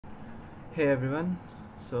Hey everyone,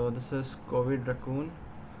 so this is COVID Raccoon,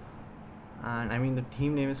 and I mean the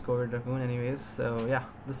team name is COVID Raccoon anyways. So yeah,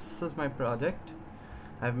 this is my project.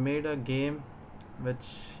 I've made a game which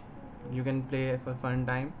you can play for fun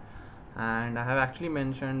time, and I have actually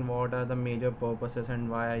mentioned what are the major purposes and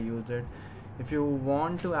why I used it. If you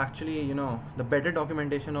want to actually, the better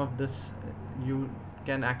documentation of this, you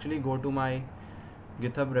can actually go to my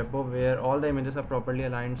github repo where all the images are properly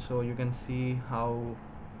aligned, so you can see how,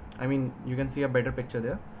 you can see a better picture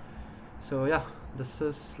there. So yeah, this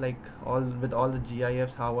is like all with all the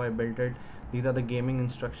GIFs how I built it. These are the gaming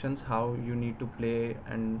instructions how you need to play,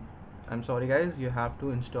 and I'm sorry guys, you have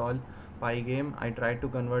to install Pygame. I tried to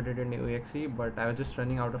convert it into exe, but I was just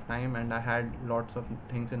running out of time and I had lots of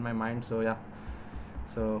things in my mind. So yeah,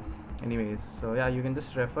 so anyways, so yeah, you can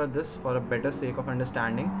just refer this for a better sake of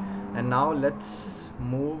understanding. And now let's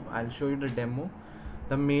move. I'll show you the demo.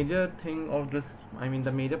 The major thing of this,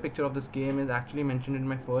 the major picture of this game is actually mentioned in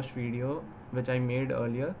my first video which I made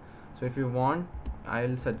earlier. So if you want,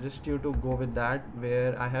 I'll suggest you to go with that,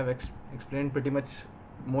 where I have explained pretty much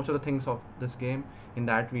most of the things of this game in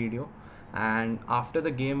that video. And after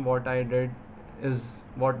the game, what I did is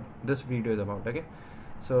what this video is about. Okay,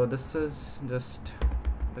 so this is just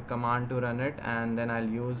the command to run it, and then I'll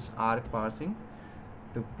use arc parsing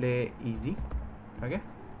to play easy. Okay,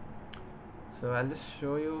 so I'll just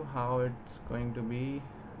show you how it's going to be.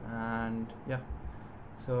 And yeah,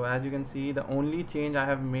 so as you can see, the only change I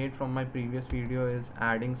have made from my previous video is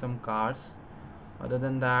adding some cars. Other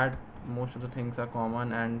than that, most of the things are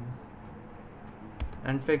common,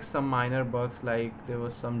 and fix some minor bugs, like there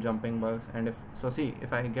was some jumping bugs. And if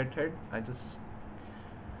I get hit,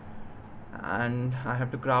 and I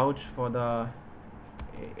have to crouch for the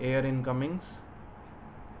air incomings.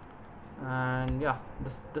 And yeah,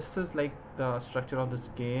 this is like the structure of this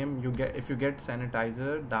game. If you get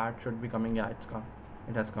sanitizer, that should be coming. Yeah,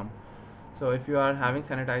 it has come. So if you are having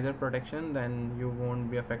sanitizer protection, then you won't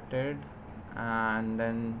be affected.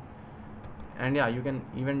 And yeah, you can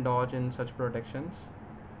even dodge in such protections.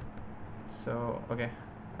 So okay,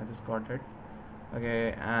 I just got it.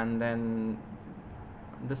 Okay, and then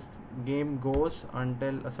this game goes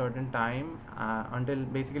until a certain time, until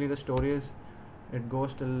basically the story is, it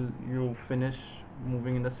goes till you finish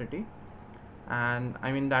moving in the city. And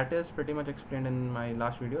that is pretty much explained in my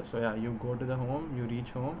last video. So yeah, you go to the home, you reach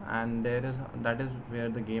home, and that is where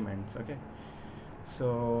the game ends. Okay,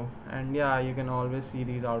 so, and yeah, you can always see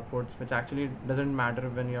these outputs, which actually doesn't matter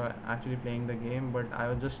when you're actually playing the game, but I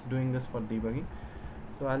was just doing this for debugging.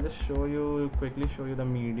 So I'll just quickly show you the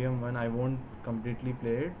medium one. I won't completely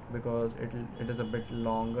play it because it is a bit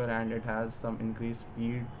longer and it has some increased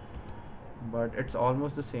speed, but it's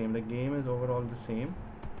almost the same. The game is overall the same.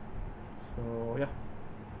 So yeah,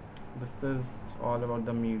 this is all about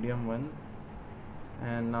the medium one.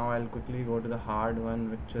 And now I'll quickly go to the hard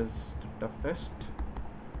one, which is the toughest.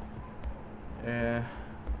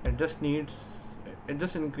 It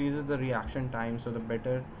just increases the reaction time, so the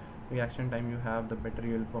better reaction time you have, the better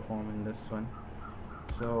you will perform in this one.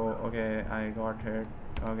 So okay, I got hit.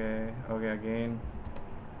 Okay, again.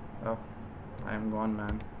 Oh, I'm gone,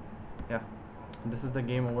 man. Yeah, this is the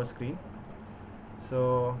game over screen.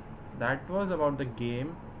 So that was about the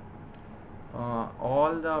game.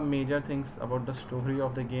 All the major things about the story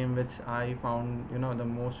of the game, which I found the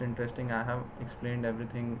most interesting, I have explained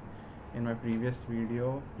everything in my previous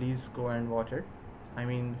video. Please go and watch it.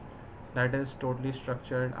 That is totally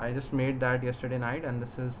structured. I just made that yesterday night, and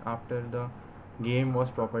this is after the game was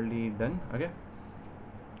properly done. Okay,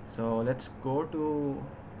 so let's go to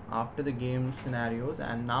after the game scenarios.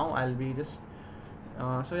 And now I'll be just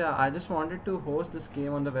so yeah, I just wanted to host this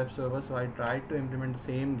game on the web server, so I tried to implement the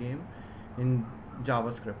same game in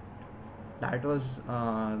JavaScript. That was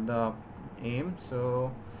the aim.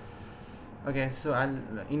 So okay, so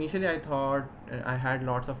initially I thought I had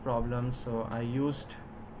lots of problems, so I used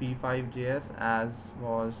p5.js as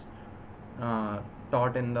was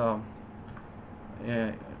taught in the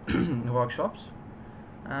workshops.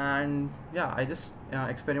 And yeah, I just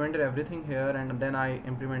experimented everything here, and then I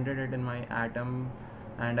implemented it in my Atom,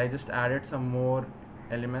 and I just added some more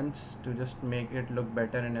elements to just make it look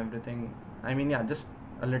better and everything. Yeah, just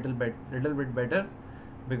a little bit better,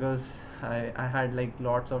 because I had like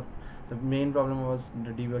lots of, the main problem was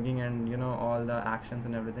the debugging and all the actions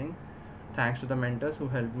and everything. Thanks to the mentors who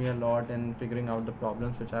helped me a lot in figuring out the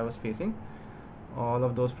problems which I was facing. All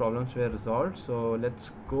of those problems were resolved. So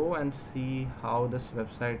let's go and see how this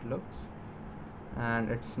website looks. And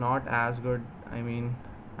it's not as good.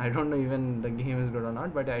 I don't know even the game is good or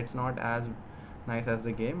not, but it's not as nice as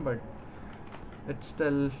the game, but it's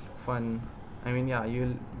still fun. Yeah,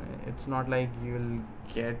 it's not like you'll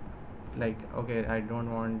get like, okay, I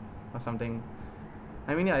don't want or something.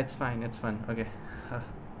 I mean, yeah, it's fine, it's fun. Okay,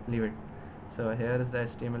 leave it. So here is the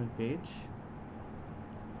HTML page.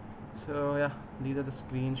 So yeah, these are the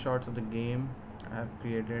screenshots of the game I have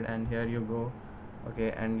created, and here you go.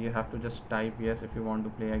 Okay, and you have to just type yes if you want to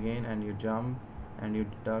play again, and you jump and you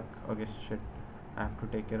duck. Okay, shit, I have to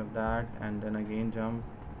take care of that, and then again jump.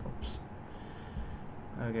 Oops.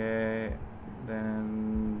 Okay,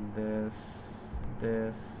 then this,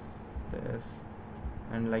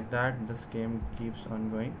 and like that this game keeps on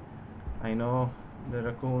going. I know the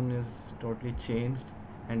raccoon is totally changed,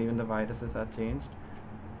 and even the viruses are changed,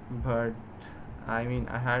 but I mean,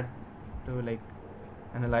 I had to like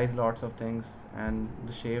analyze lots of things, and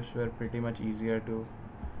the shapes were pretty much easier to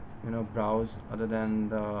browse other than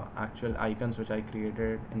the actual icons which I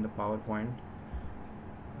created in the PowerPoint.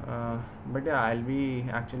 But yeah,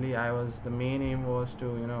 the main aim was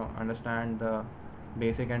to understand the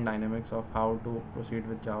basic and dynamics of how to proceed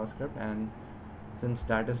with JavaScript, and since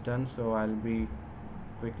that is done, so I'll be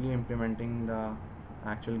quickly implementing the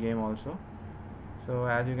actual game also. So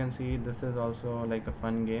as you can see, this is also like a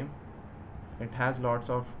fun game. It has lots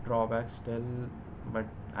of drawbacks still, but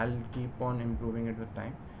I'll keep on improving it with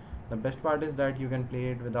time. The best part is that you can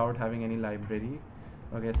play it without having any library.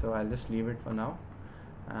 Okay, so I'll just leave it for now,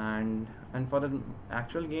 and for the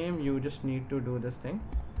actual game you just need to do this thing.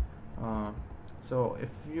 So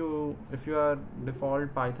if your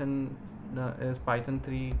default Python is Python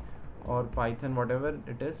 3 or Python whatever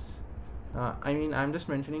it is, I mean, I'm just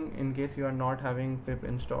mentioning in case you are not having pip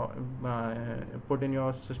install put in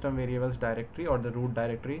your system variables directory or the root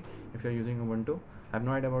directory if you're using Ubuntu. I have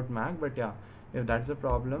no idea about Mac, but yeah, if that's the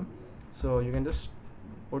problem, so you can just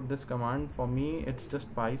put this command. For me it's just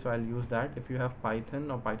py, so I'll use that. If you have Python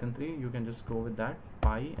or Python 3, you can just go with that,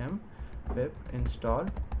 pym pip install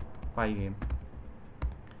pygame,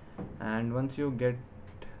 and once you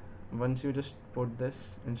just put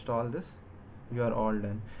this, install this, you are all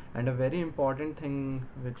done. And a very important thing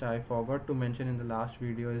which I forgot to mention in the last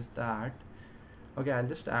video is that, okay, I'll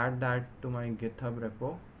just add that to my GitHub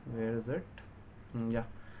repo. Where is it? Yeah,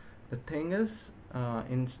 the thing is,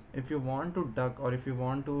 if you want to duck or if you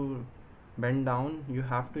want to bend down, you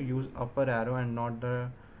have to use upper arrow and not the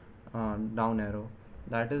down arrow.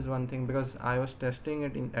 That is one thing, because I was testing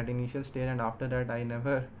it at initial stage, and after that I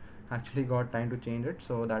never actually got time to change it.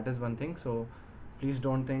 So that is one thing. So please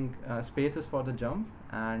don't think space is for the jump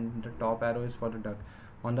and the top arrow is for the duck.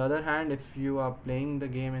 On the other hand, if you are playing the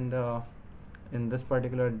game in this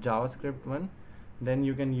particular JavaScript one, then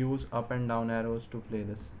you can use up and down arrows to play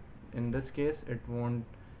this. In this case it won't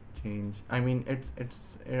change. I mean,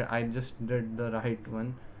 I just did the right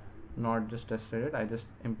one, not just tested it, I just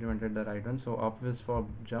implemented the right one. So up is for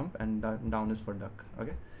jump and down is for duck.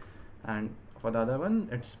 Okay, and for the other one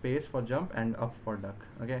it's space for jump and up for duck.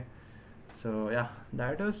 Okay, so yeah,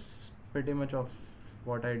 that was pretty much of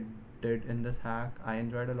what I did in this hack. I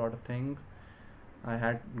enjoyed a lot of things. I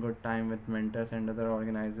had good time with mentors and other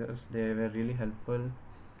organizers. They were really helpful,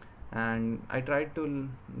 and I tried to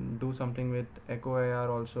do something with Echo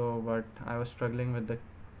AR also, but I was struggling with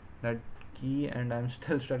that key, and I'm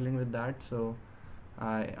still struggling with that. So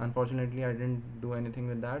unfortunately I didn't do anything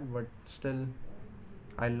with that, but still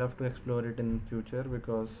I love to explore it in future,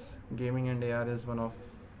 because gaming and AR is one of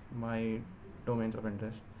my domains of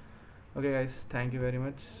interest. Okay guys, thank you very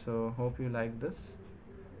much. So hope you like this,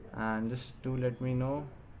 and just do let me know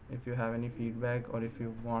if you have any feedback, or if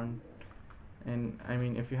you want, and I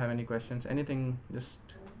mean, if you have any questions, anything, just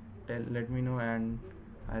let me know, and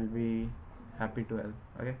I'll be happy to help.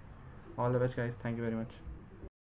 Okay, all the best guys, thank you very much.